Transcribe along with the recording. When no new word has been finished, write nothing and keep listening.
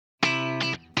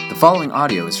following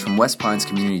audio is from West Pines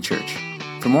Community Church.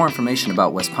 For more information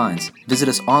about West Pines, visit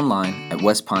us online at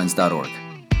westpines.org.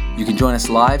 You can join us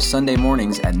live Sunday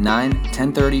mornings at 9,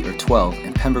 10:30, or 12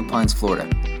 in Pembroke Pines, Florida,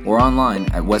 or online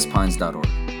at westpines.org.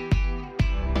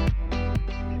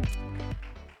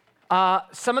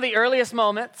 Some of the earliest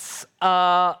moments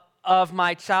of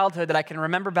my childhood that I can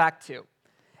remember back to.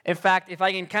 In fact, if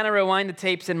I can kind of rewind the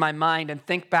tapes in my mind and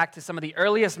think back to some of the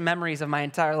earliest memories of my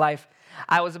entire life,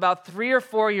 I was about 3 or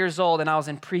 4 years old and I was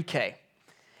in pre-K.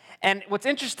 And what's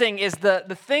interesting is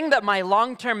the thing that my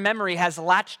long-term memory has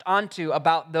latched onto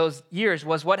about those years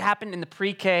was what happened in the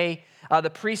pre-K, the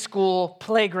preschool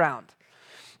playground.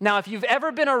 Now, if you've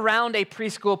ever been around a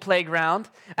preschool playground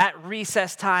at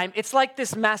recess time, it's like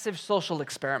this massive social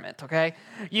experiment, okay?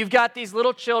 You've got these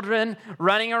little children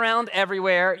running around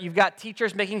everywhere. You've got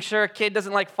teachers making sure a kid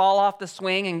doesn't fall off the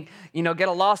swing and, get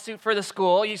a lawsuit for the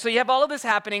school. So you have all of this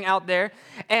happening out there.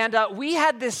 And we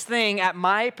had this thing at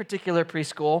my particular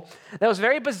preschool that was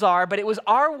very bizarre, but it was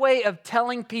our way of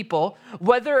telling people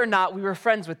whether or not we were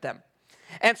friends with them.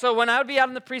 And so when I would be out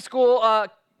in the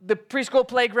preschool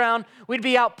playground, we'd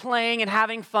be out playing and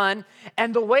having fun.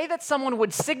 And the way that someone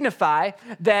would signify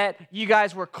that you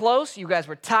guys were close, you guys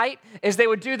were tight, is they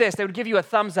would do this. They would give you a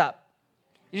thumbs up.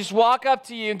 You just walk up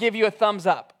to you and give you a thumbs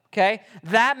up, okay?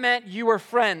 That meant you were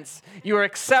friends. You were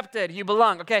accepted. You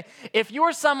belonged, okay? If you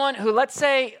were someone who, let's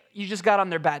say, you just got on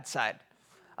their bad side.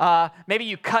 Maybe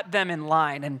you cut them in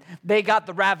line and they got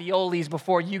the raviolis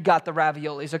before you got the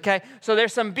raviolis, okay? So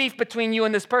there's some beef between you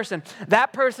and this person.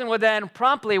 That person would then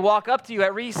promptly walk up to you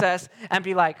at recess and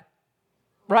be like,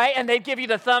 right? And they'd give you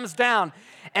the thumbs down.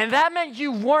 And that meant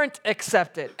you weren't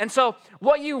accepted. And so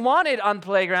what you wanted on the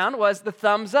playground was the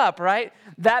thumbs up, right?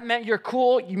 That meant you're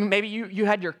cool. Maybe you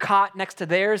had your cot next to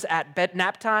theirs at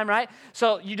nap time, right?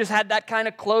 So you just had that kind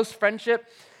of close friendship.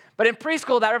 But in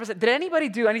preschool, that represents, did anybody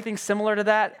do anything similar to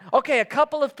that? Okay, a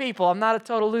couple of people. I'm not a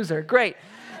total loser. Great.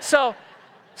 So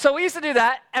we used to do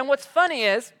that. And what's funny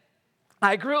is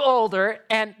I grew older,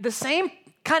 and the same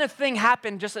kind of thing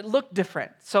happened, just it looked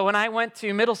different. So when I went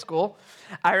to middle school,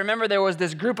 I remember there was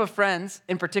this group of friends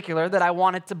in particular that I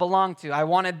wanted to belong to. I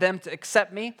wanted them to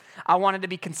accept me. I wanted to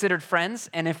be considered friends.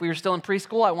 And if we were still in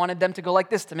preschool, I wanted them to go like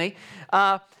this to me.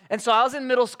 And so I was in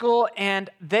middle school, and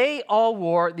they all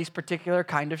wore these particular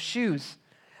kind of shoes.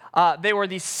 They were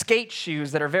these skate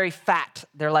shoes that are very fat.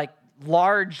 They're like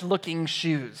large-looking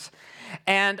shoes.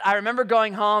 And I remember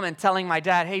going home and telling my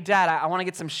dad, hey, Dad, I want to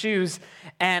get some shoes.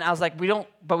 And I was like, we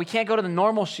can't go to the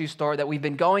normal shoe store that we've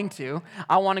been going to.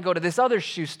 I want to go to this other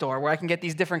shoe store where I can get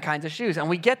these different kinds of shoes. And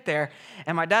we get there,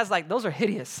 and my dad's like, those are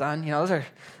hideous, son.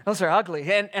 Those are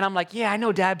ugly. And I'm like, yeah, I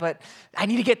know, Dad, but I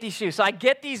need to get these shoes. So I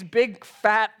get these big,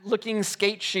 fat-looking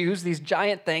skate shoes, these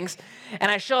giant things,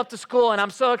 and I show up to school, and I'm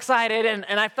so excited, and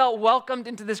I felt welcomed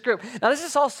into this group. Now, this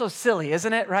is all so silly,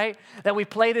 isn't it, right, that we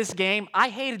play this game? I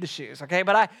hated the shoes, okay,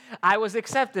 but I was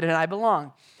accepted, and I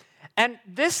belong. And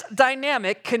this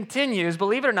dynamic continues,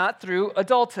 believe it or not, through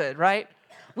adulthood, right?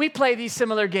 We play these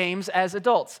similar games as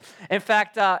adults. In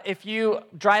fact, if you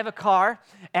drive a car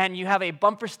and you have a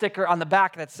bumper sticker on the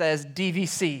back that says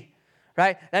DVC,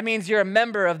 right? That means you're a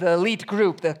member of the elite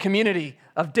group, the community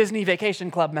of Disney Vacation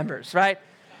Club members, right?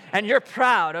 And you're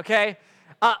proud, okay?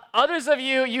 Others of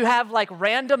you have like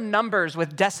random numbers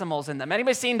with decimals in them.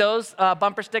 Anybody seen those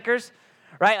bumper stickers?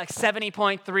 Right, like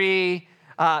 70.3,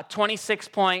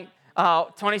 26.2,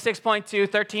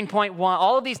 13.1,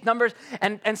 all of these numbers,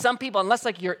 and some people, unless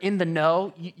you're in the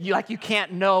know, you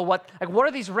can't know what are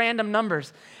these random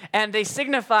numbers, and they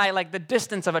signify the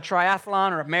distance of a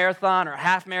triathlon or a marathon or a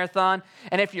half marathon,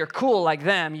 and if you're cool like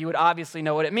them, you would obviously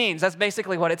know what it means. That's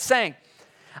basically what it's saying.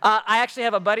 I actually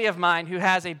have a buddy of mine who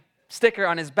has a sticker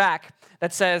on his back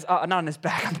that says, not on his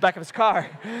back, on the back of his car,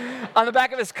 on the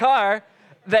back of his car,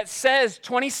 that says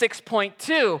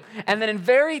 26.2, and then in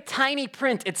very tiny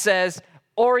print it says,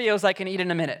 Oreos I can eat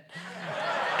in a minute.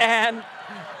 and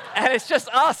it's just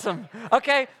awesome.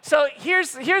 Okay, so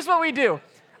here's what we do.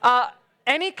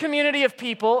 Any community of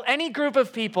people, any group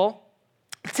of people,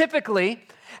 typically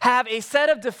have a set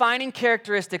of defining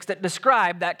characteristics that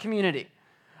describe that community.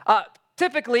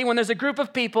 Typically, when there's a group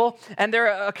of people and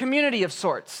they're a community of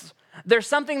sorts, there's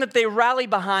something that they rally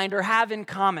behind or have in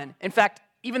common. In fact,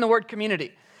 even the word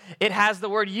community, it has the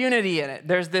word unity in it.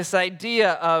 There's this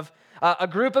idea of a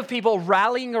group of people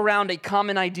rallying around a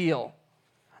common ideal,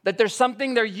 that there's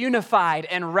something they're unified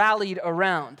and rallied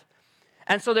around.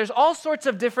 And so there's all sorts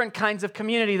of different kinds of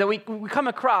community that we come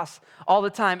across all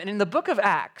the time. And in the book of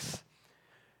Acts,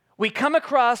 we're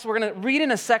going to read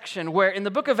in a section where in the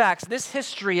book of Acts, this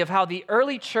history of how the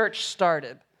early church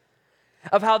started,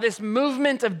 of how this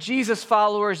movement of Jesus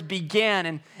followers began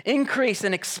and increased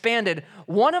and expanded,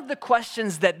 one of the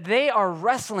questions that they are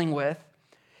wrestling with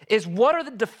is, what are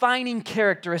the defining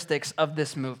characteristics of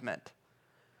this movement?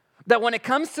 That when it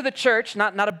comes to the church,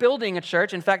 not a building a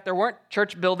church, in fact, there weren't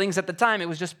church buildings at the time, it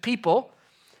was just people.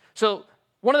 So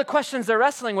one of the questions they're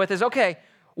wrestling with is, okay,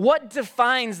 what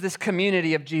defines this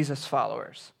community of Jesus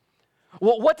followers?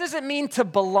 Well, what does it mean to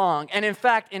belong? And in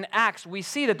fact, in Acts, we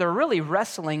see that they're really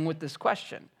wrestling with this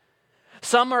question.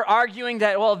 Some are arguing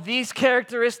that, well, these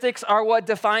characteristics are what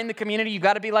define the community. You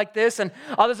got to be like this. And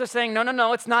others are saying,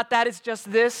 no, it's not that. It's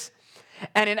just this.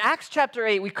 And in Acts chapter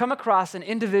 8, we come across an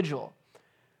individual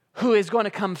who is going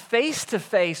to come face to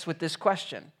face with this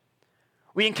question.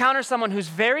 We encounter someone who's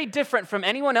very different from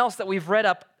anyone else that we've read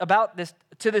up about this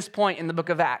to this point in the book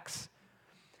of Acts.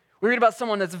 We read about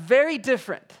someone that's very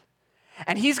different.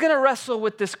 And he's going to wrestle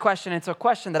with this question. It's a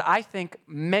question that I think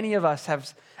many of us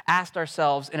have asked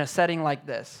ourselves in a setting like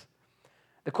this.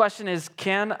 The question is,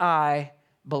 can I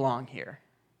belong here?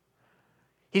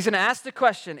 He's going to ask the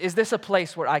question, is this a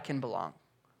place where I can belong?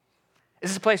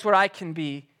 Is this a place where I can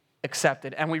be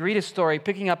accepted? And we read his story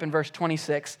picking up in verse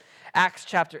 26, Acts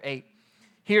chapter 8.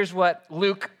 Here's what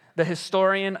Luke, the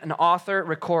historian and author,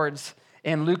 records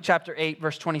in Luke chapter 8,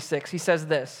 verse 26. He says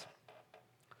this: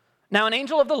 "Now an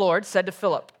angel of the Lord said to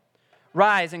Philip,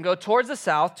 'Rise and go towards the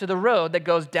south to the road that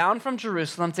goes down from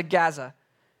Jerusalem to Gaza.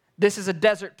 This is a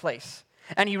desert place.'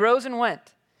 And he rose and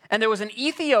went. And there was an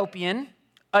Ethiopian,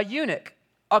 a eunuch,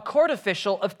 a court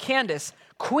official of Candace,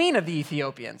 queen of the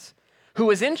Ethiopians, who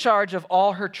was in charge of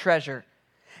all her treasure.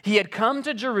 He had come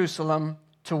to Jerusalem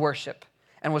to worship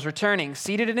and was returning,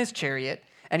 seated in his chariot,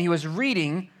 and he was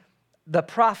reading the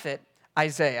prophet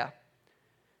Isaiah."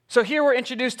 So here we're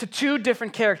introduced to two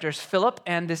different characters, Philip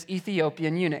and this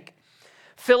Ethiopian eunuch.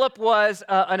 Philip was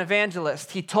an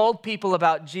evangelist. He told people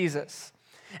about Jesus.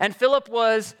 And Philip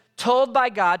was told by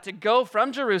God to go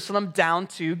from Jerusalem down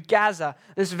to Gaza,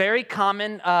 this very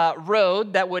common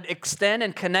road that would extend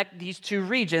and connect these two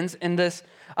regions in the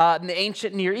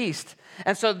ancient Near East.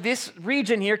 And so this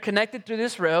region here, connected through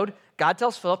this road, God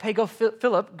tells Philip, hey,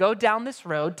 Philip, go down this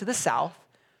road to the south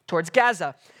towards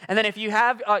Gaza. And then if you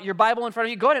have your Bible in front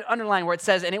of you, go ahead and underline where it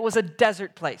says, and it was a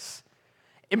desert place.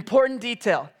 Important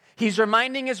detail. He's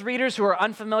reminding his readers who are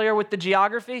unfamiliar with the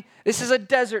geography, this is a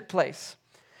desert place.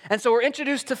 And so we're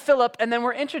introduced to Philip, and then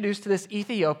we're introduced to this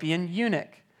Ethiopian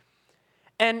eunuch.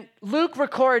 And Luke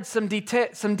records some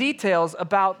details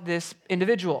about this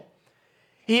individual.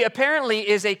 He apparently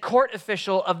is a court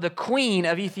official of the queen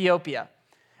of Ethiopia.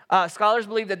 Scholars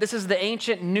believe that this is the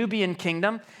ancient Nubian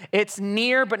kingdom. It's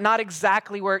near, but not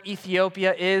exactly where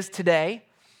Ethiopia is today.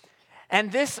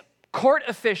 And this court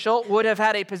official would have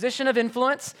had a position of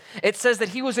influence. It says that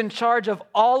he was in charge of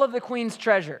all of the queen's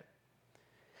treasure.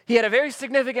 He had a very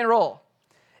significant role.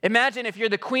 Imagine if you're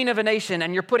the queen of a nation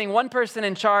and you're putting one person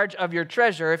in charge of your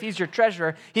treasure. If he's your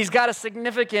treasurer, he's got a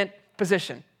significant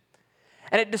position.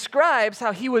 And it describes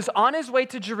how he was on his way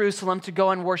to Jerusalem to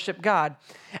go and worship God.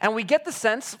 And we get the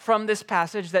sense from this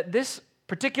passage that this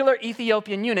particular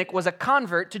Ethiopian eunuch was a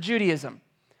convert to Judaism.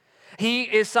 He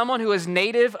is someone who is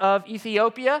native of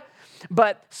Ethiopia,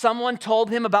 but someone told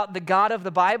him about the God of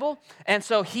the Bible, and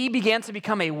so he began to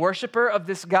become a worshiper of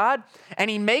this God, and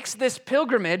he makes this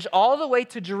pilgrimage all the way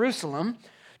to Jerusalem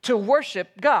to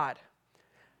worship God.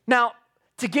 Now,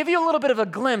 to give you a little bit of a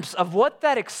glimpse of what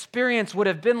that experience would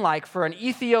have been like for an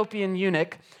Ethiopian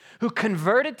eunuch who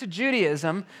converted to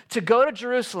Judaism to go to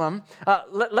Jerusalem,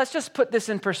 let's just put this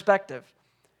in perspective.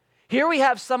 Here we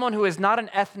have someone who is not an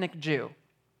ethnic Jew.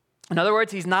 In other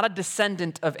words, he's not a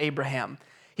descendant of Abraham.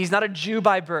 He's not a Jew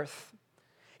by birth.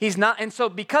 He's not, and so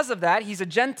because of that, he's a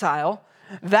Gentile.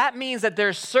 That means that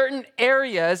there's certain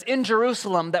areas in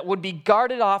Jerusalem that would be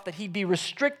guarded off, that he'd be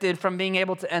restricted from being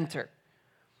able to enter.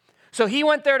 So he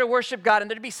went there to worship God, and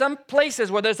there'd be some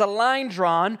places where there's a line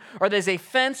drawn, or there's a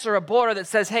fence or a border that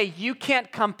says, hey, you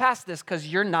can't come past this because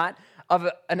you're not of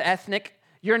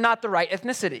you're not the right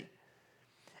ethnicity.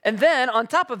 And then on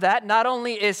top of that, not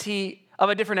only is he of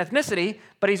a different ethnicity,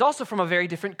 but he's also from a very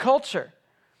different culture.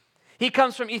 He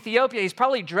comes from Ethiopia. He's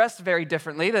probably dressed very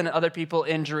differently than other people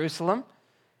in Jerusalem.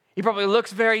 He probably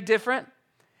looks very different.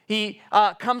 He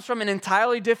comes from an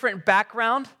entirely different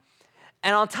background.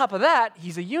 And on top of that,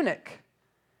 he's a eunuch.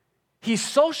 He's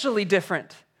socially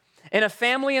different. In a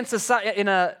family and in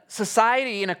a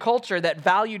society, in a culture that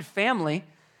valued family,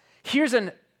 here's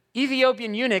an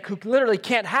Ethiopian eunuch who literally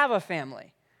can't have a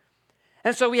family.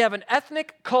 And so we have an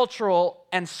ethnic, cultural,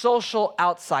 and social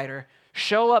outsider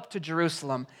show up to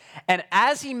Jerusalem. And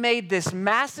as he made this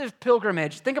massive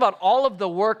pilgrimage, think about all of the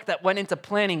work that went into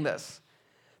planning this.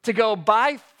 to go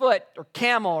by foot or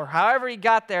camel or however he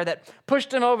got there that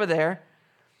pushed him over there,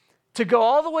 to go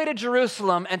all the way to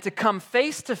Jerusalem and to come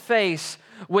face to face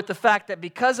with the fact that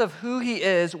because of who he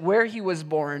is, where he was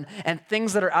born, and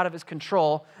things that are out of his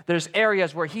control, there's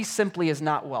areas where he simply is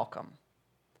not welcome.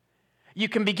 You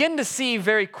can begin to see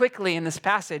very quickly in this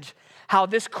passage how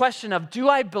this question of, do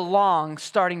I belong,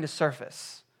 starting to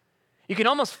surface. You can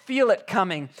almost feel it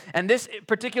coming. And this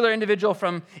particular individual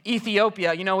from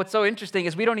Ethiopia, what's so interesting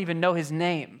is we don't even know his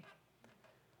name.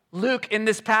 Luke, in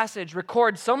this passage,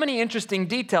 records so many interesting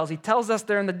details. He tells us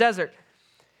they're in the desert.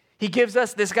 He gives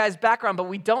us this guy's background, but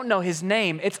we don't know his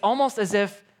name. It's almost as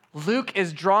if Luke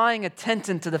is drawing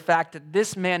attention to the fact that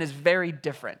this man is very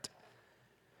different.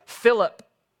 Philip,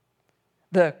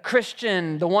 the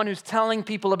Christian, the one who's telling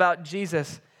people about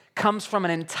Jesus, comes from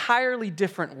an entirely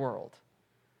different world.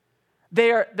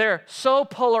 They're so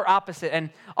polar opposite,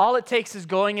 and all it takes is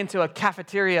going into a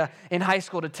cafeteria in high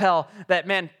school to tell that,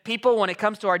 man, people, when it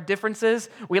comes to our differences,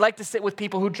 we like to sit with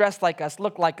people who dress like us,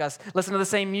 look like us, listen to the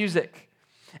same music.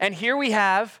 And here we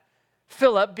have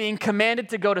Philip being commanded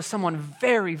to go to someone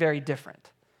very, very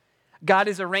different. God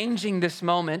is arranging this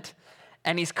moment,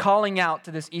 and he's calling out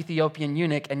to this Ethiopian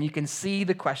eunuch, and you can see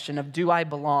the question of, do I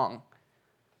belong,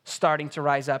 starting to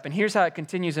rise up. And here's how it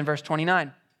continues in verse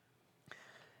 29. It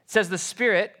says, the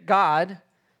Spirit, God,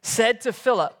 said to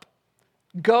Philip,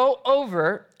 go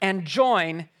over and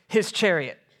join his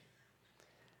chariot.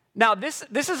 Now, this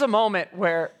is a moment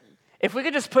where, if we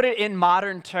could just put it in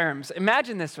modern terms,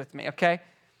 imagine this with me, okay?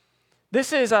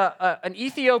 This is an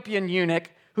Ethiopian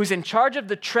eunuch who's in charge of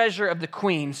the treasure of the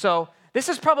queen. So this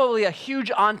is probably a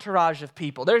huge entourage of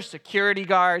people. There's security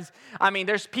guards.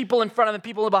 There's people in front of him,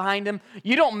 people behind him.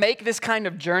 You don't make this kind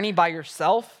of journey by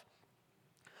yourself.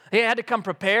 They had to come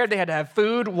prepared. They had to have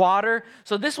food, water.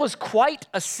 So this was quite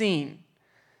a scene.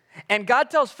 And God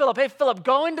tells Philip, hey, Philip,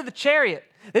 go into the chariot.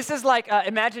 This is like,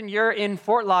 imagine you're in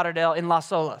Fort Lauderdale in Las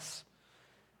Olas.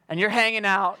 And you're hanging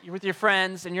out, you're with your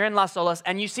friends, and you're in Las Olas,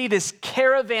 and you see this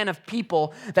caravan of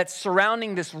people that's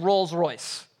surrounding this Rolls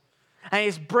Royce. And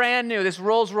it's brand new, this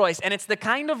Rolls Royce. And it's the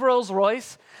kind of Rolls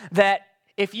Royce that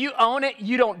if you own it,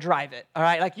 you don't drive it, all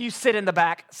right? Like you sit in the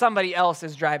back, somebody else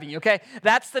is driving you, okay?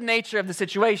 That's the nature of the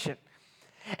situation.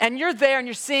 And you're there and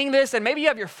you're seeing this, and maybe you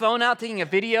have your phone out taking a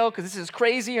video because this is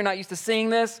crazy, you're not used to seeing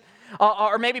this.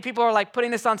 Or maybe people are like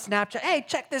putting this on Snapchat, hey,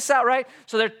 check this out, right?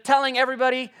 So they're telling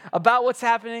everybody about what's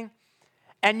happening,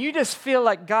 and you just feel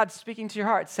like God's speaking to your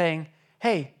heart saying,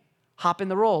 hey, hop in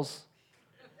the Rolls.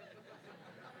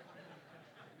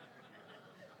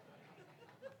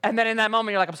 And then in that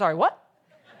moment, you're like, I'm sorry, what?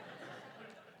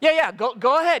 Yeah,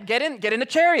 go ahead, get in the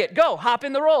chariot, go, hop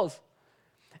in the Rolls.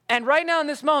 And right now in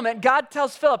this moment, God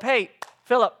tells Philip, hey,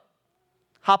 Philip,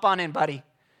 hop on in, buddy.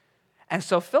 And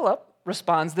so Philip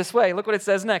responds this way. Look what it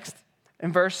says next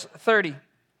in verse 30.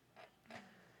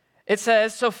 It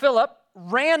says, so Philip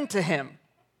ran to him,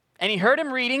 and he heard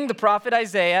him reading the prophet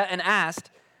Isaiah and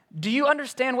asked, do you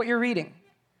understand what you're reading?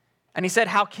 And he said,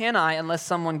 how can I unless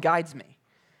someone guides me?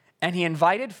 And he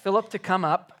invited Philip to come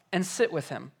up and sit with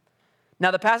him. Now,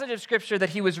 the passage of scripture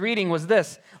that he was reading was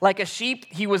this: like a sheep,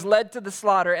 he was led to the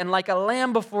slaughter, and like a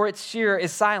lamb before its shearer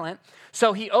is silent,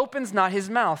 so he opens not his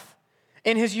mouth.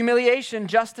 In his humiliation,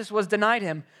 justice was denied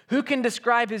him. Who can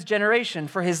describe his generation?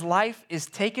 For his life is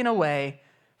taken away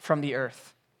from the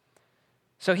earth.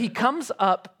 So he comes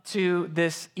up to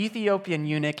this Ethiopian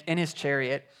eunuch in his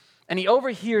chariot, and he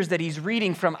overhears that he's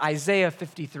reading from Isaiah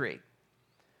 53.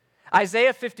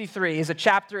 Isaiah 53 is a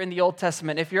chapter in the Old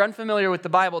Testament. If you're unfamiliar with the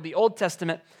Bible, the Old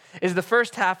Testament is the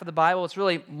first half of the Bible. It's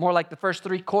really more like the first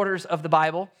 3/4 of the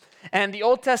Bible. And the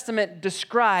Old Testament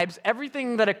describes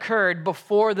everything that occurred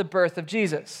before the birth of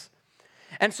Jesus.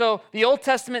 And so the Old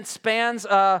Testament spans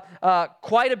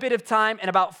quite a bit of time, and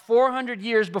about 400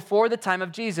 years before the time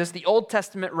of Jesus, the Old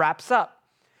Testament wraps up.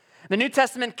 The New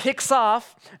Testament kicks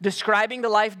off describing the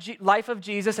life of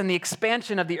Jesus and the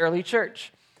expansion of the early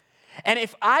church. And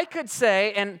if I could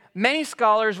say, and many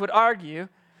scholars would argue,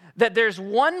 that there's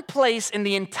one place in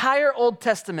the entire Old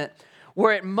Testament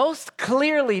where it most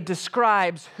clearly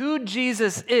describes who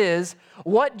Jesus is,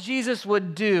 what Jesus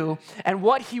would do, and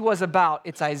what he was about,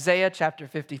 it's Isaiah chapter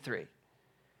 53.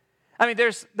 I mean,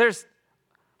 there's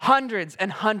hundreds and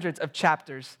hundreds of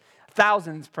chapters,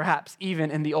 thousands perhaps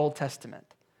even in the Old Testament.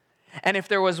 And if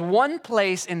there was one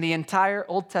place in the entire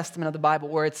Old Testament of the Bible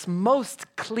where it's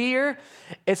most clear,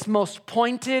 it's most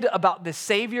pointed about the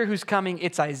Savior who's coming,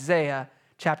 it's Isaiah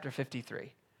chapter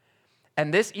 53.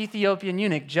 And this Ethiopian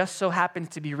eunuch just so happens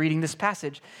to be reading this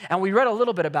passage. And we read a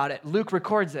little bit about it. Luke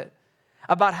records it.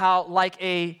 About how like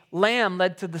a lamb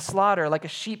led to the slaughter, like a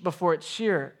sheep before its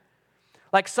shearer.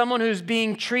 like someone who's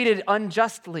being treated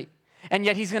unjustly, and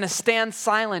yet he's going to stand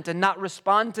silent and not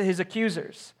respond to his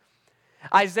accusers.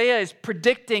 Isaiah is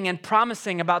predicting and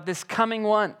promising about this coming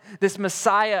one, this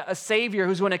Messiah, a Savior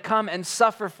who's going to come and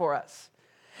suffer for us.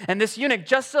 And this eunuch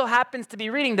just so happens to be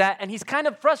reading that, and he's kind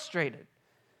of frustrated.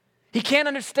 He can't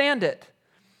understand it.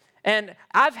 And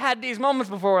I've had these moments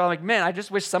before where I'm like, man, I just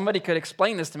wish somebody could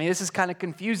explain this to me. This is kind of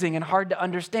confusing and hard to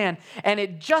understand. And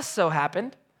it just so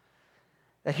happened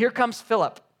that here comes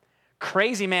Philip,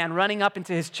 crazy man running up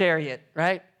into his chariot,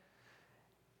 right?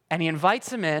 And he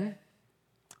invites him in.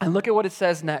 And look at what it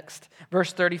says next,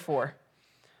 verse 34.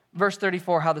 Verse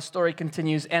 34, how the story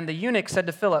continues. And the eunuch said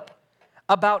to Philip,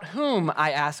 about whom,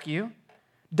 I ask you,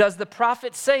 does the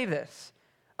prophet say this?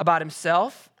 About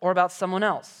himself or about someone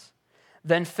else?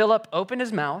 Then Philip opened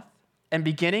his mouth, and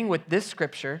beginning with this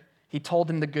scripture, he told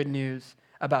him the good news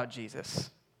about Jesus.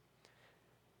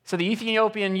 So the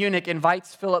Ethiopian eunuch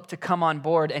invites Philip to come on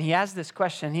board, and he asks this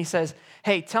question. He says,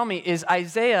 hey, tell me, is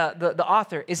Isaiah, the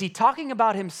author, is he talking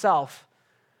about himself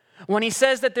when he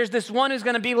says that there's this one who's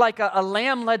going to be like a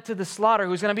lamb led to the slaughter,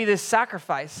 who's going to be this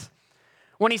sacrifice?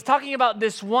 When he's talking about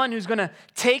this one who's going to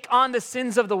take on the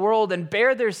sins of the world and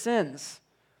bear their sins,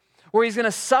 where he's going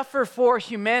to suffer for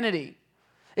humanity,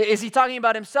 is he talking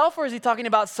about himself or is he talking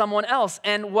about someone else?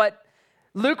 And what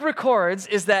Luke records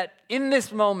is that in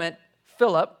this moment,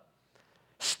 Philip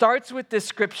starts with this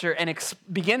scripture and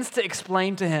begins to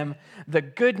explain to him the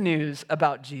good news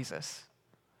about Jesus.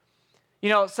 You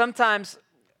know, sometimes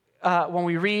when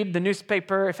we read the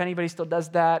newspaper, if anybody still does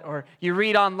that, or you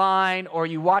read online, or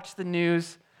you watch the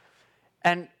news,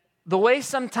 and the way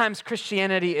sometimes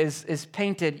Christianity is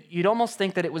painted, you'd almost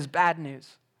think that it was bad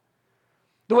news.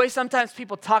 The way sometimes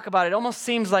people talk about it almost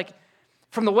seems like,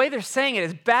 from the way they're saying it,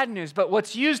 is bad news. But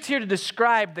what's used here to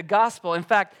describe the gospel, in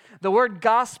fact, the word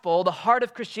gospel, the heart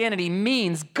of Christianity,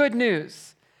 means good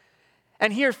news.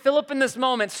 And here, Philip in this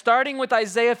moment, starting with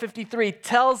Isaiah 53,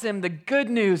 tells him the good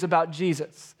news about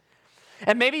Jesus.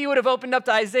 And maybe you would have opened up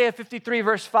to Isaiah 53,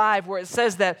 verse 5, where it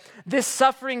says that this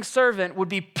suffering servant would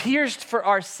be pierced for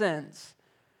our sins.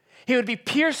 He would be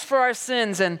pierced for our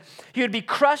sins, and he would be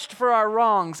crushed for our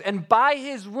wrongs, and by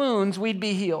his wounds we'd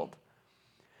be healed.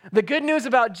 The good news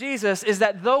about Jesus is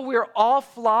that though we're all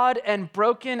flawed and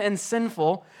broken and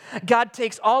sinful, God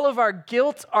takes all of our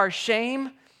guilt, our shame,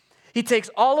 he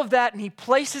takes all of that and he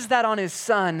places that on his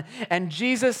son, and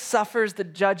Jesus suffers the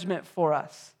judgment for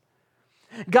us.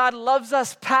 God loves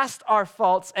us past our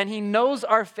faults, and he knows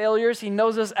our failures. He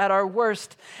knows us at our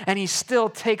worst, and he still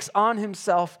takes on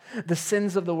himself the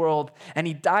sins of the world, and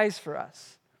he dies for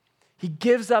us. He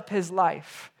gives up his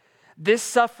life. This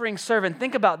suffering servant,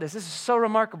 think about this. This is so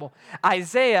remarkable.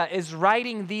 Isaiah is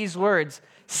writing these words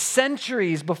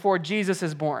centuries before Jesus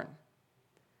is born.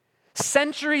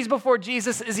 Centuries before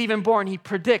Jesus is even born, he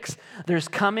predicts there's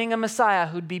coming a Messiah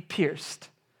who'd be pierced.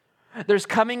 There's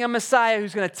coming a Messiah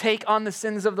who's going to take on the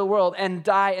sins of the world and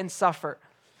die and suffer.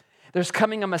 There's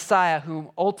coming a Messiah whom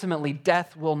ultimately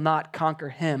death will not conquer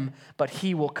him, but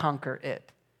he will conquer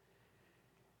it.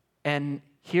 And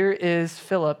here is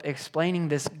Philip explaining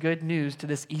this good news to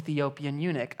this Ethiopian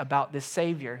eunuch about this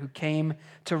Savior who came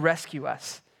to rescue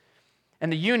us.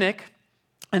 And the eunuch,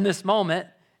 in this moment,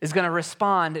 is going to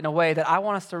respond in a way that I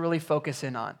want us to really focus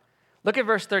in on. Look at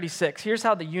verse 36. Here's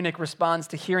how the eunuch responds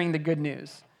to hearing the good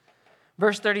news.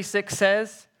 Verse 36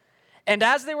 says, and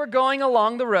as they were going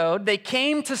along the road, they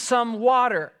came to some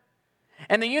water.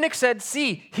 And the eunuch said,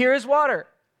 see, here is water.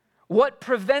 What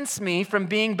prevents me from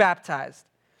being baptized?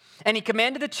 And he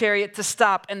commanded the chariot to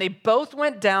stop, and they both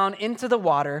went down into the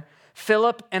water,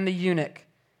 Philip and the eunuch,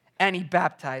 and he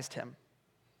baptized him.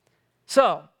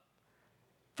 So,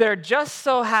 there just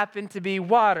so happened to be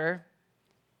water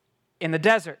in the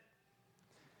desert.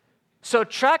 So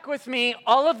track with me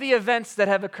all of the events that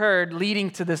have occurred leading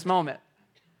to this moment.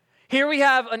 Here we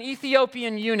have an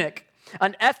Ethiopian eunuch,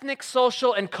 an ethnic,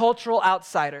 social, and cultural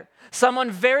outsider,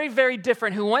 someone very, very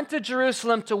different who went to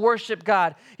Jerusalem to worship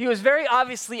God. He was very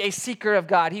obviously a seeker of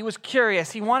God. He was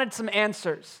curious. He wanted some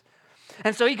answers.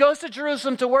 And so he goes to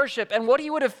Jerusalem to worship, and what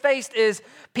he would have faced is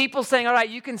people saying, all right,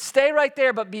 you can stay right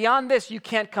there, but beyond this, you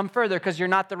can't come further because you're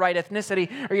not the right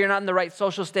ethnicity, or you're not in the right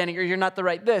social standing, or you're not the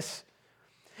right this.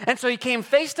 And so he came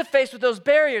face to face with those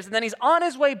barriers, and then he's on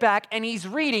his way back, and he's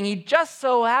reading, he just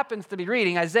so happens to be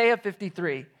reading Isaiah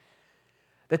 53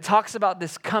 that talks about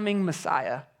this coming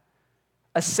Messiah,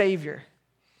 a Savior.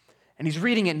 And he's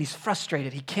reading it, and he's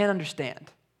frustrated. He can't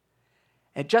understand.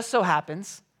 And it just so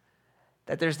happens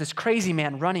that there's this crazy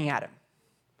man running at him.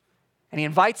 And he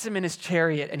invites him in his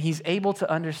chariot, and he's able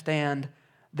to understand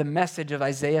the message of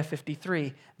Isaiah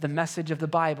 53, the message of the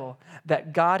Bible,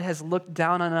 that God has looked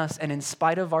down on us, and in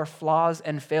spite of our flaws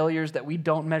and failures that we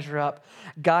don't measure up,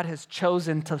 God has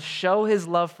chosen to show his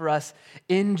love for us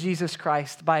in Jesus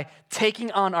Christ by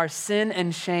taking on our sin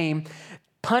and shame,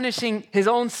 punishing his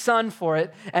own son for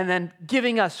it, and then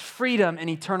giving us freedom and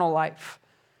eternal life.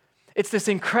 It's this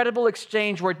incredible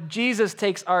exchange where Jesus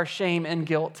takes our shame and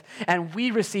guilt, and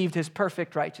we received his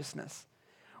perfect righteousness,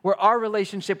 where our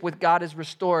relationship with God is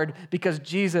restored because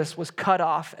Jesus was cut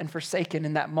off and forsaken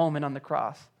in that moment on the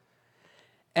cross.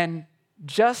 And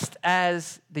just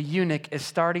as the eunuch is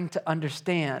starting to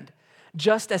understand,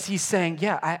 just as he's saying,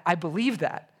 yeah, I believe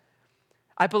that.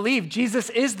 I believe Jesus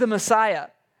is the Messiah.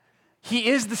 He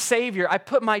is the Savior. I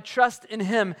put my trust in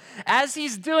him. As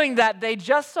he's doing that, they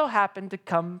just so happen to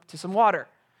come to some water.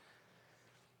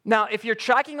 Now, if you're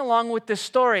tracking along with this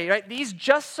story, right, these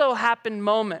just so happened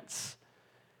moments,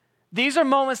 these are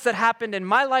moments that happened in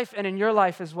my life and in your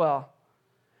life as well.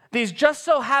 These just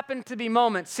so happened to be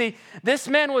moments. See, this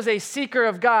man was a seeker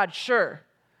of God, sure.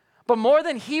 But more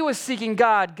than he was seeking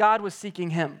God, God was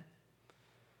seeking him.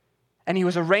 And he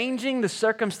was arranging the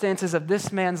circumstances of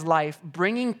this man's life,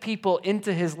 bringing people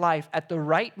into his life at the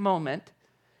right moment,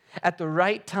 at the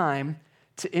right time,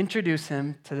 to introduce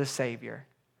him to the Savior.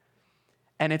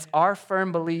 And it's our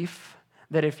firm belief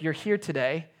that if you're here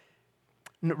today,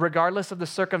 regardless of the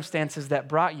circumstances that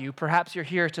brought you, perhaps you're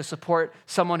here to support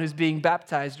someone who's being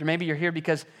baptized, or maybe you're here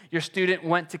because your student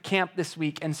went to camp this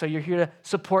week, and so you're here to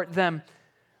support them.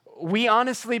 We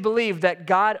honestly believe that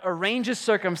God arranges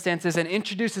circumstances and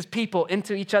introduces people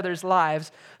into each other's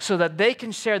lives so that they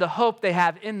can share the hope they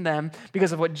have in them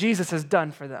because of what Jesus has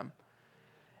done for them.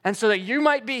 And so that you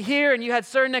might be here and you had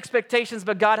certain expectations,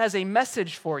 but God has a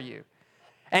message for you.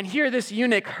 And here this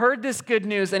eunuch heard this good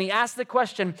news and he asked the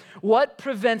question, what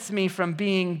prevents me from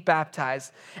being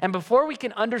baptized? And before we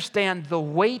can understand the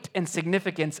weight and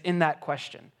significance in that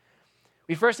question,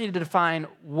 we first need to define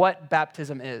what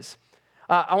baptism is.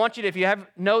 I want you to, if you have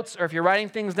notes or if you're writing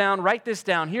things down, write this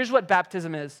down. Here's what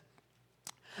baptism is.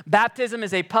 Baptism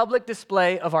is a public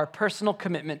display of our personal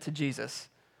commitment to Jesus.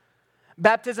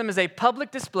 Baptism is a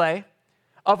public display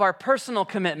of our personal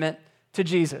commitment to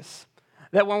Jesus.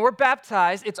 That when we're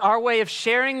baptized, it's our way of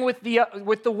sharing with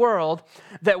the world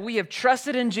that we have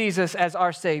trusted in Jesus as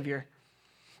our Savior.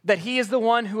 That he is the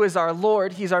one who is our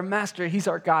Lord, he's our Master, he's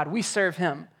our God. We serve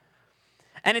him.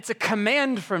 And it's a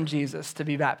command from Jesus to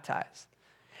be baptized.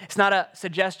 It's not a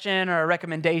suggestion or a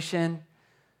recommendation.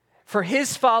 For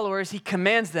his followers, he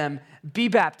commands them, be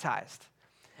baptized.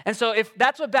 And so if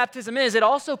that's what baptism is, it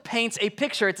also paints a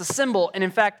picture. It's a symbol. And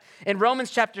in fact, in Romans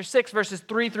chapter 6, verses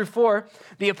 3 through 4,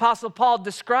 the Apostle Paul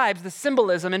describes the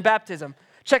symbolism in baptism.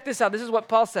 Check this out. This is what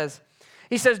Paul says.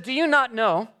 He says, do you not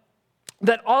know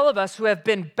that all of us who have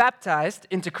been baptized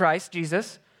into Christ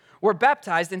Jesus were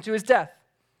baptized into his death?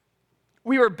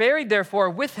 We were buried, therefore,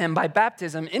 with him by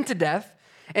baptism into death,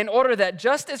 in order that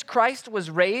just as Christ was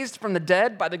raised from the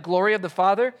dead by the glory of the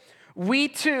Father, we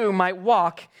too might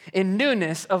walk in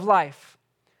newness of life.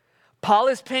 Paul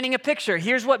is painting a picture.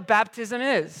 Here's what baptism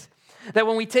is. That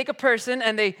when we take a person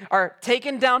and they are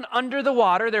taken down under the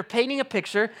water, they're painting a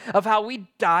picture of how we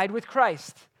died with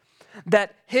Christ.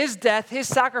 That his death, his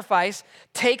sacrifice,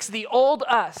 takes the old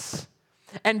us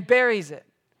and buries it.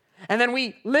 And then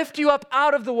we lift you up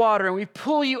out of the water and we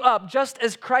pull you up just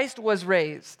as Christ was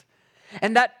raised.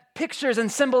 And that pictures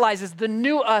and symbolizes the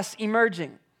new us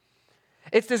emerging.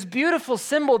 It's this beautiful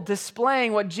symbol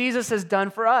displaying what Jesus has done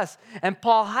for us. And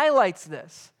Paul highlights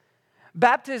this.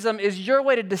 Baptism is your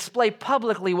way to display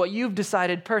publicly what you've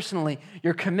decided personally,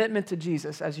 your commitment to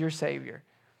Jesus as your Savior.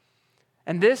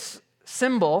 And this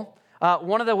symbol,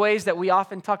 one of the ways that we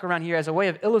often talk around here as a way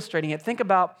of illustrating it, think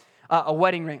about a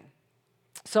wedding ring.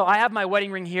 So I have my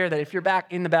wedding ring here that if you're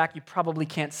back in the back, you probably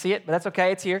can't see it, but that's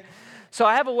okay, it's here. So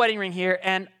I have a wedding ring here,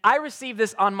 and I received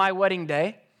this on my wedding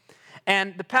day.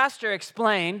 And the pastor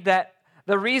explained that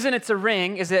the reason it's a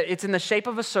ring is that it's in the shape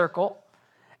of a circle,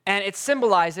 and it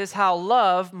symbolizes how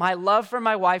my love for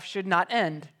my wife should not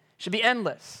end, should be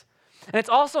endless. And it's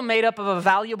also made up of a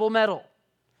valuable metal,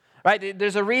 right?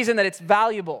 There's a reason that it's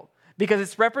valuable, because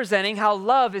it's representing how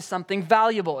love is something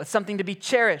valuable. It's something to be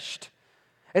cherished.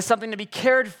 It's something to be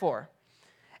cared for.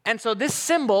 And so this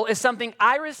symbol is something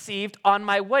I received on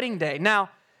my wedding day. Now,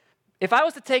 if I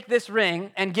was to take this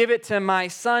ring and give it to my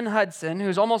son Hudson,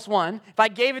 who's almost 1, if I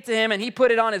gave it to him and he put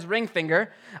it on his ring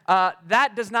finger,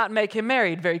 that does not make him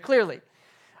married very clearly.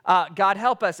 God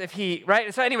help us if he,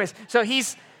 right? So anyways, so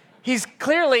he's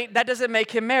clearly, that doesn't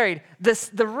make him married.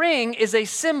 The ring is a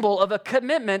symbol of a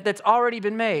commitment that's already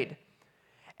been made.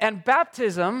 And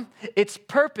baptism, its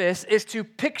purpose is to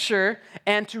picture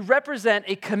and to represent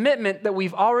a commitment that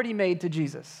we've already made to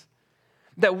Jesus.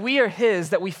 That we are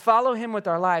his, that we follow him with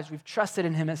our lives. We've trusted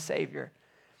in him as Savior.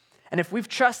 And if we've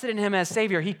trusted in him as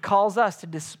Savior, he calls us to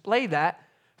display that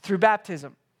through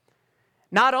baptism.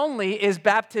 Not only is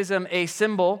baptism a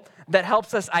symbol that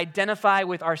helps us identify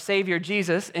with our Savior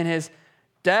Jesus in his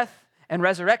death and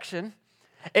resurrection,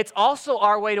 it's also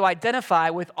our way to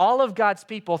identify with all of God's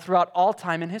people throughout all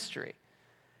time in history.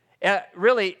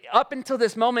 Really, up until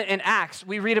this moment in Acts,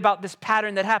 we read about this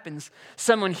pattern that happens.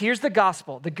 Someone hears the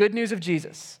gospel, the good news of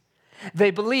Jesus. They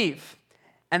believe,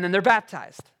 and then they're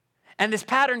baptized. And this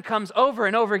pattern comes over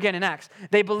and over again in Acts.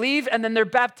 They believe, and then they're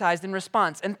baptized in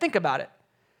response. And think about it.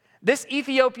 This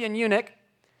Ethiopian eunuch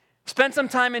spent some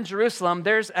time in Jerusalem.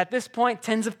 There's, at this point,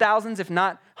 tens of thousands, if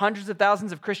not hundreds of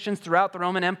thousands of Christians throughout the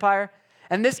Roman Empire.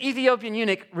 And this Ethiopian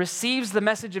eunuch receives the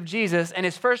message of Jesus, and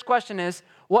his first question is,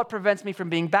 what prevents me from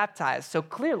being baptized? So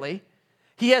clearly,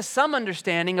 he has some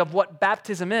understanding of what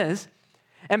baptism is,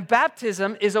 and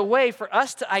baptism is a way for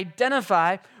us to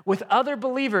identify with other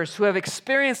believers who have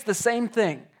experienced the same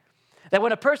thing. That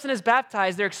when a person is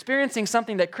baptized, they're experiencing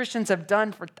something that Christians have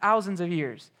done for thousands of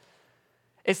years.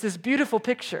 It's this beautiful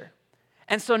picture.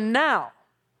 And so now,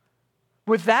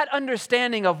 with that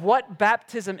understanding of what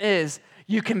baptism is,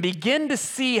 you can begin to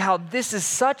see how this is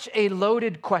such a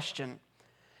loaded question.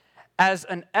 As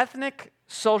an ethnic,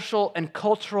 social, and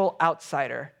cultural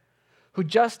outsider who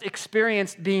just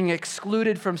experienced being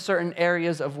excluded from certain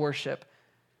areas of worship,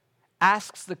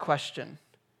 asks the question,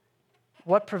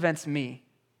 what prevents me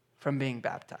from being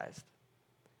baptized?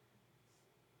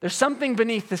 There's something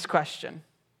beneath this question.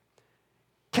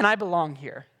 Can I belong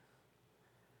here?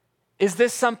 Is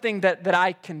this something that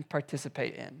I can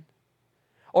participate in?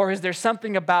 Or is there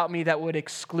something about me that would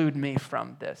exclude me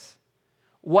from this?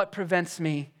 What prevents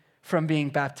me from being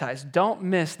baptized? Don't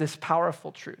miss this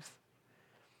powerful truth.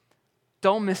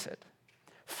 Don't miss it.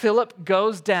 Philip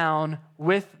goes down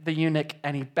with the eunuch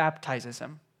and he baptizes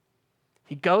him.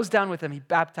 He goes down with him, he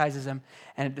baptizes him,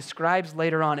 and it describes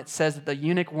later on, it says that the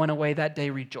eunuch went away that day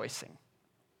rejoicing.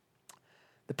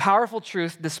 The powerful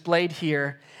truth displayed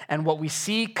here and what we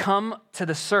see come to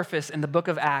the surface in the book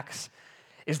of Acts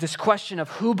is this question of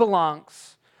who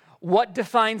belongs, what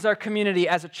defines our community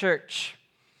as a church,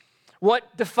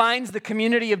 what defines the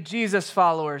community of Jesus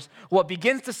followers. What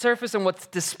begins to surface and what's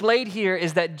displayed here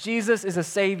is that Jesus is a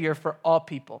Savior for all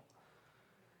people.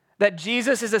 That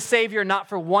Jesus is a Savior not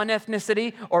for one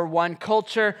ethnicity or one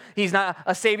culture. He's not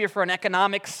a Savior for an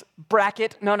economics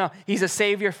bracket. No, he's a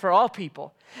Savior for all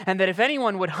people. And that if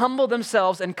anyone would humble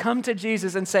themselves and come to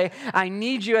Jesus and say, I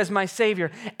need you as my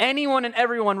Savior, anyone and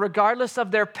everyone, regardless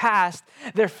of their past,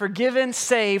 they're forgiven,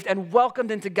 saved, and welcomed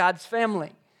into God's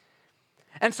family.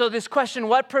 And so this question,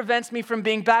 what prevents me from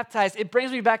being baptized? It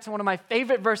brings me back to one of my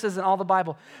favorite verses in all the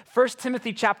Bible. 1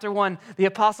 Timothy chapter 1, the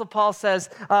Apostle Paul says,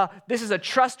 this is a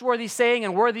trustworthy saying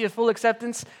and worthy of full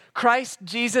acceptance. Christ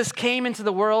Jesus came into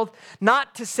the world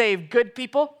not to save good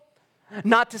people,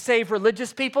 not to save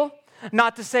religious people,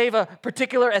 not to save a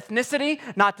particular ethnicity,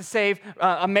 not to save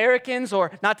Americans,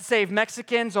 or not to save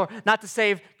Mexicans, or not to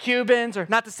save Cubans, or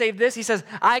not to save this. He says,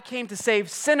 I came to save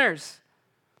sinners.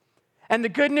 And the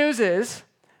good news is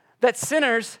that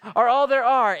sinners are all there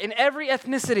are in every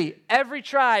ethnicity, every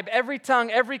tribe, every tongue,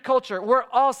 every culture. We're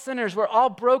all sinners. We're all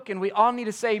broken. We all need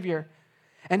a Savior.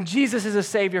 And Jesus is a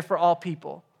Savior for all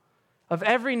people, of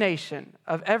every nation,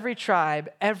 of every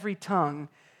tribe, every tongue,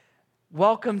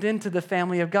 welcomed into the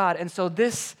family of God. And so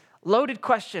this loaded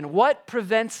question, what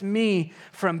prevents me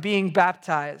from being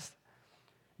baptized?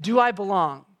 Do I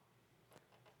belong?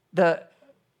 The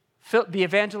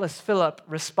evangelist Philip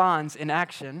responds in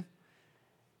action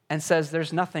and says,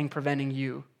 there's nothing preventing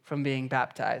you from being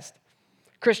baptized.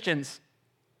 Christians,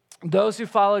 those who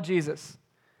follow Jesus,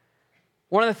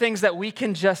 one of the things that we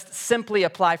can just simply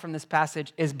apply from this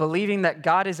passage is believing that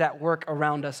God is at work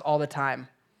around us all the time.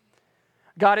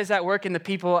 God is at work in the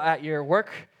people at your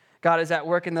work. God is at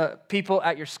work in the people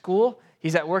at your school.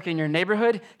 He's at work in your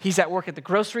neighborhood. He's at work at the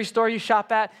grocery store you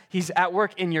shop at. He's at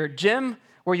work in your gym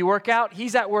where you work out.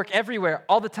 He's at work everywhere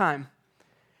all the time.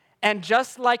 And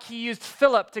just like he used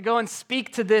Philip to go and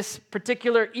speak to this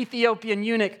particular Ethiopian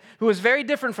eunuch who was very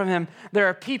different from him, there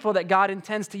are people that God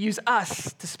intends to use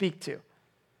us to speak to.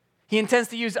 He intends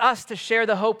to use us to share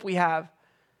the hope we have,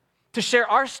 to share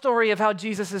our story of how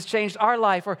Jesus has changed our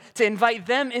life, or to invite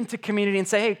them into community and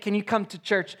say, hey, can you come to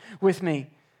church with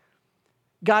me?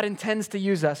 God intends to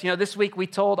use us. You know, this week we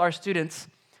told our students,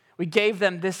 we gave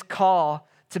them this call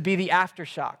to be the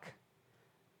aftershock.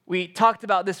 We talked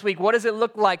about this week, what does it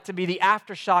look like to be the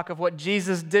aftershock of what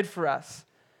Jesus did for us?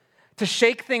 to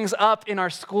shake things up in our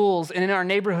schools and in our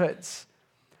neighborhoods,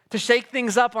 to shake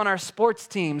things up on our sports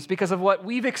teams because of what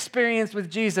we've experienced with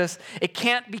Jesus. It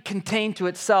can't be contained to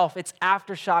itself. Its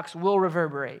aftershocks will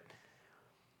reverberate.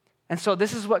 And so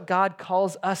this is what God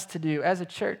calls us to do as a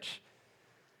church,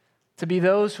 to be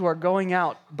those who are going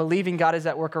out, believing God is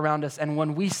at work around us. And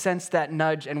when we sense that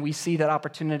nudge and we see that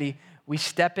opportunity, we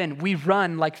step in. We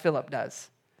run like Philip does.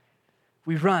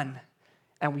 We run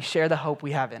and we share the hope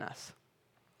we have in us.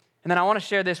 And then I want to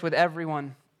share this with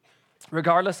everyone,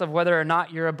 regardless of whether or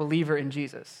not you're a believer in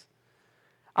Jesus.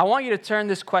 I want you to turn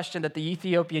this question that the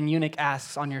Ethiopian eunuch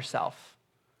asks on yourself.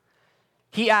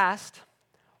 He asked,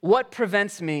 what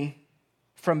prevents me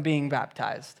from being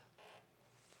baptized?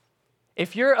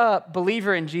 If you're a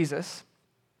believer in Jesus,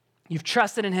 you've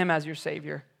trusted in him as your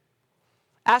Savior,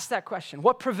 ask that question.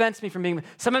 What prevents me from being?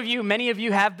 Some of you, many of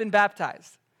you have been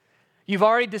baptized. You've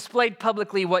already displayed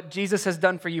publicly what Jesus has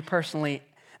done for you personally.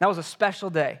 That was a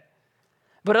special day.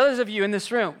 But others of you in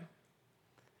this room,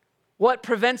 what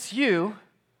prevents you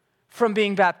from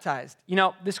being baptized? You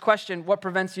know, this question, what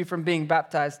prevents you from being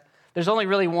baptized? There's only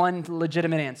really one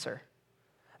legitimate answer.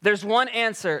 There's one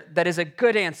answer that is a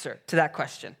good answer to that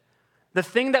question. The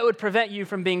thing that would prevent you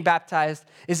from being baptized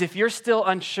is if you're still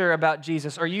unsure about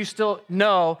Jesus, or you still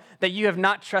know that you have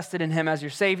not trusted in him as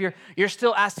your Savior. You're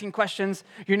still asking questions.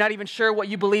 You're not even sure what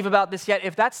you believe about this yet.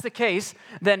 If that's the case,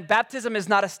 then baptism is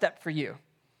not a step for you.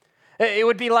 It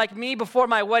would be like me before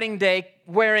my wedding day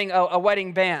wearing a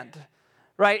wedding band,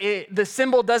 right? The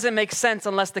symbol doesn't make sense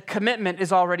unless the commitment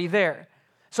is already there.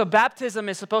 So baptism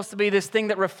is supposed to be this thing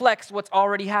that reflects what's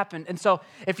already happened. And so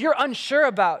if you're unsure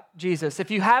about Jesus, if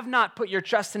you have not put your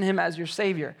trust in him as your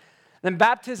Savior, then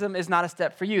baptism is not a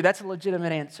step for you. That's a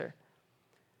legitimate answer.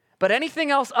 But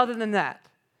anything else other than that,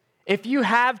 if you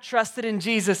have trusted in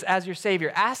Jesus as your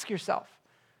Savior, ask yourself,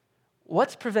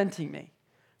 what's preventing me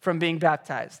from being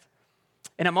baptized?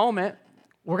 In a moment,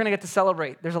 we're going to get to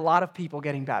celebrate. There's a lot of people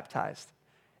getting baptized.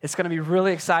 It's going to be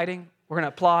really exciting. We're going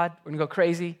to applaud. We're going to go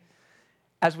crazy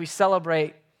as we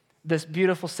celebrate this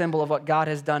beautiful symbol of what God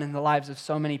has done in the lives of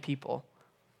so many people.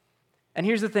 And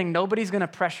here's the thing, nobody's going to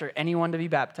pressure anyone to be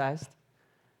baptized.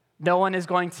 No one is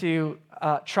going to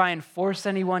try and force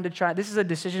anyone to try. This is a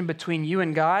decision between you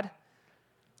and God.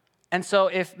 And so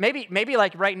if maybe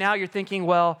like right now you're thinking,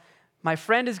 well, my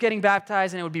friend is getting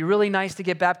baptized and it would be really nice to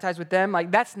get baptized with them.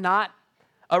 Like that's not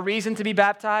a reason to be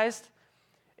baptized.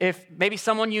 If maybe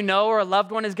someone you know or a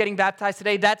loved one is getting baptized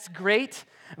today, that's great.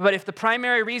 But if the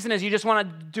primary reason is you just want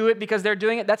to do it because they're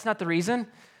doing it, that's not the reason.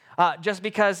 Just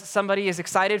because somebody is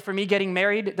excited for me getting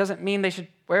married, it doesn't mean they should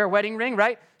wear a wedding ring,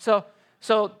 right? So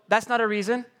that's not a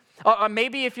reason. Or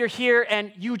maybe if you're here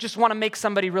and you just want to make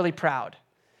somebody really proud.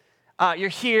 You're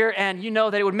here and you know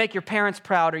that it would make your parents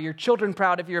proud or your children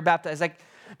proud if you were baptized. Like,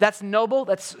 that's noble,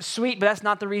 that's sweet, but that's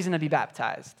not the reason to be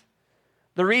baptized.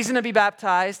 The reason to be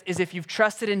baptized is if you've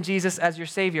trusted in Jesus as your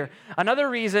Savior. Another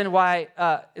reason why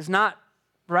it's not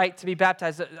right to be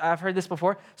baptized, I've heard this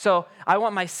before, so I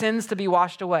want my sins to be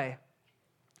washed away.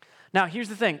 Now, here's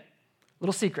the thing,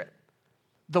 little secret.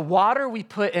 The water we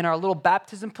put in our little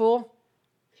baptism pool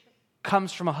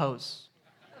comes from a hose.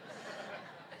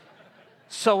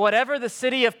 So whatever the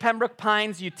city of Pembroke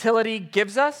Pines utility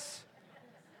gives us,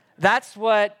 that's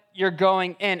what you're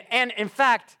going in. And in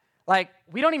fact, like,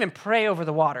 we don't even pray over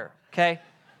the water, okay?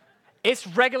 It's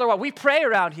regular water. We pray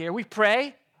around here. We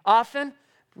pray often.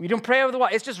 We don't pray over the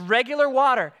water. It's just regular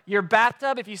water. Your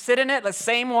bathtub, if you sit in it, the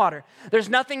same water. There's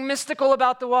nothing mystical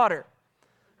about the water,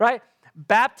 right?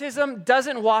 Baptism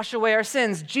doesn't wash away our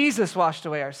sins. Jesus washed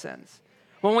away our sins.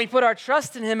 When we put our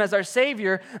trust in him as our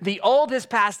Savior, the old has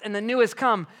passed and the new has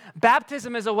come.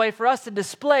 Baptism is a way for us to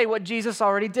display what Jesus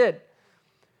already did.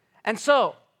 And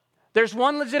so, there's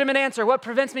one legitimate answer. What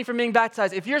prevents me from being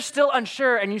baptized? If you're still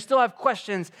unsure and you still have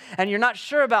questions and you're not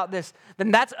sure about this,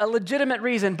 then that's a legitimate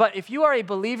reason. But if you are a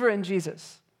believer in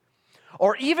Jesus,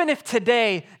 or even if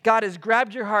today God has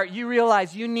grabbed your heart, you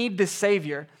realize you need this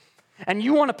Savior, and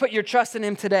you want to put your trust in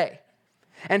him today,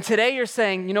 and today you're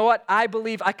saying, you know what? I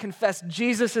believe, I confess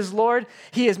Jesus is Lord.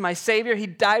 He is my Savior. He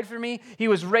died for me. He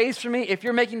was raised for me. If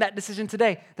you're making that decision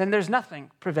today, then there's nothing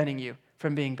preventing you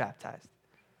from being baptized.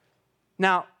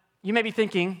 Now, you may be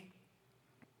thinking,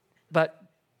 but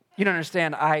you don't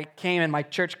understand. I came in my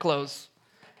church clothes,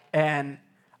 and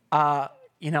I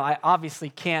obviously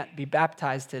can't be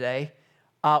baptized today.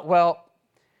 Well,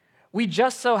 we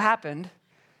just so happened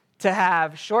to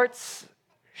have shorts,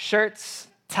 shirts,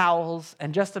 towels,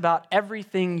 and just about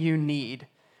everything you need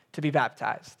to be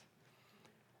baptized.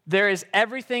 There is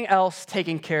everything else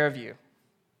taken care of you.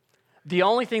 The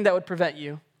only thing that would prevent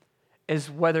you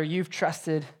is whether you've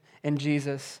trusted in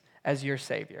Jesus as your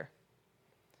Savior.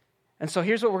 And so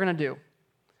here's what we're going to do.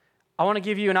 I want to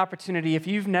give you an opportunity. If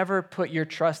you've never put your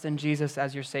trust in Jesus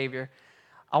as your Savior,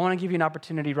 I want to give you an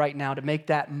opportunity right now to make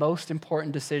that most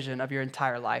important decision of your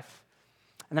entire life.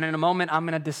 And then in a moment, I'm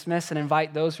going to dismiss and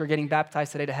invite those who are getting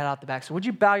baptized today to head out the back. So would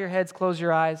you bow your heads, close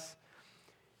your eyes?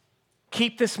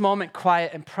 Keep this moment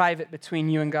quiet and private between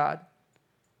you and God.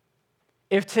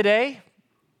 If today,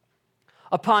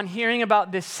 upon hearing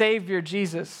about this Savior,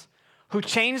 Jesus, who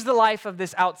changed the life of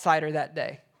this outsider that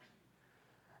day,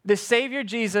 this Savior,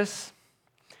 Jesus,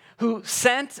 who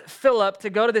sent Philip to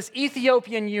go to this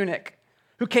Ethiopian eunuch,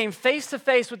 who came face to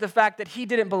face with the fact that he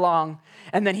didn't belong,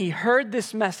 and then he heard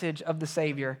this message of the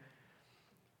Savior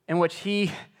in which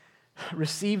he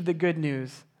received the good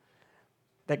news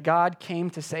that God came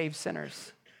to save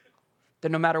sinners,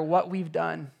 that no matter what we've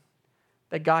done,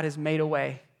 that God has made a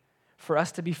way for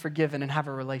us to be forgiven and have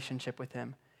a relationship with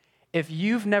him. If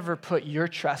you've never put your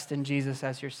trust in Jesus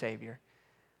as your Savior,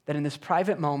 that in this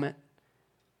private moment,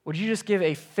 would you just give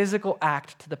a physical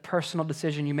act to the personal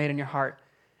decision you made in your heart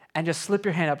and just slip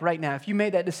your hand up right now? If you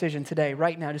made that decision today,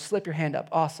 right now, just slip your hand up.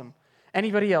 Awesome.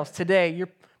 Anybody else, today, you're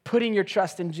putting your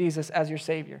trust in Jesus as your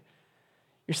Savior.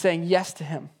 You're saying yes to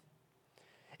him.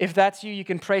 If that's you, you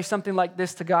can pray something like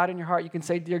this to God in your heart. You can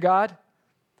say, "Dear God,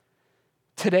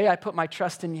 today I put my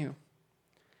trust in you.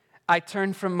 I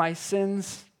turn from my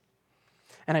sins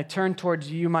and I turn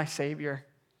towards you, my Savior.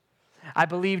 I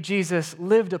believe Jesus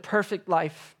lived a perfect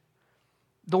life,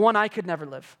 the one I could never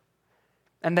live,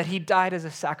 and that he died as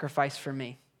a sacrifice for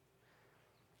me,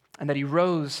 and that he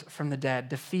rose from the dead,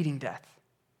 defeating death.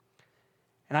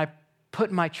 And I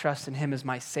put my trust in him as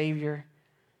my Savior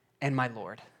and my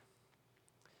Lord."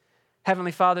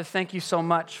 Heavenly Father, thank you so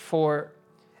much for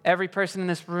every person in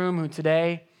this room who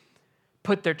today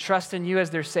put their trust in you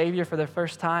as their Savior for the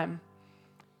first time.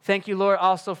 Thank you, Lord,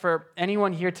 also for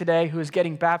anyone here today who is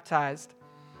getting baptized,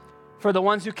 for the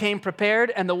ones who came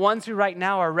prepared and the ones who right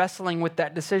now are wrestling with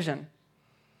that decision.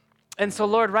 And so,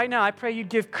 Lord, right now, I pray you'd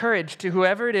give courage to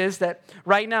whoever it is that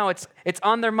right now it's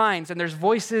on their minds and there's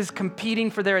voices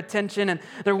competing for their attention and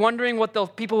they're wondering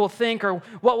what people will think or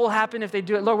what will happen if they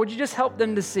do it. Lord, would you just help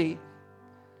them to see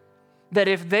that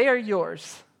if they are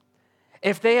yours,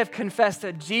 if they have confessed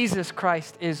that Jesus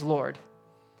Christ is Lord,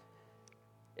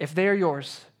 if they are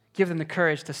yours, give them the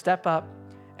courage to step up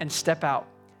and step out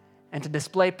and to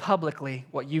display publicly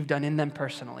what you've done in them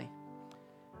personally.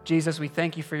 Jesus, we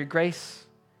thank you for your grace.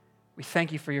 We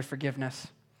thank you for your forgiveness.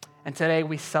 And today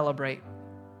we celebrate.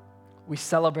 We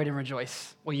celebrate and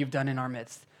rejoice what you've done in our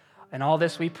midst. And all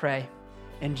this we pray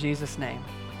in Jesus' name.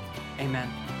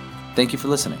 Amen. Thank you for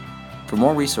listening. For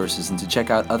more resources and to check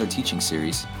out other teaching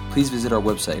series, please visit our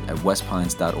website at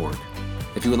westpines.org.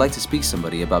 If you would like to speak to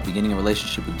somebody about beginning a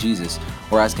relationship with Jesus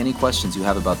or ask any questions you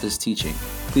have about this teaching,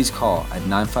 please call at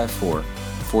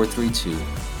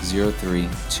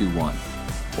 954-432-0321.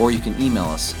 Or you can email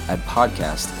us at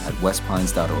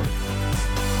podcast@westpines.org.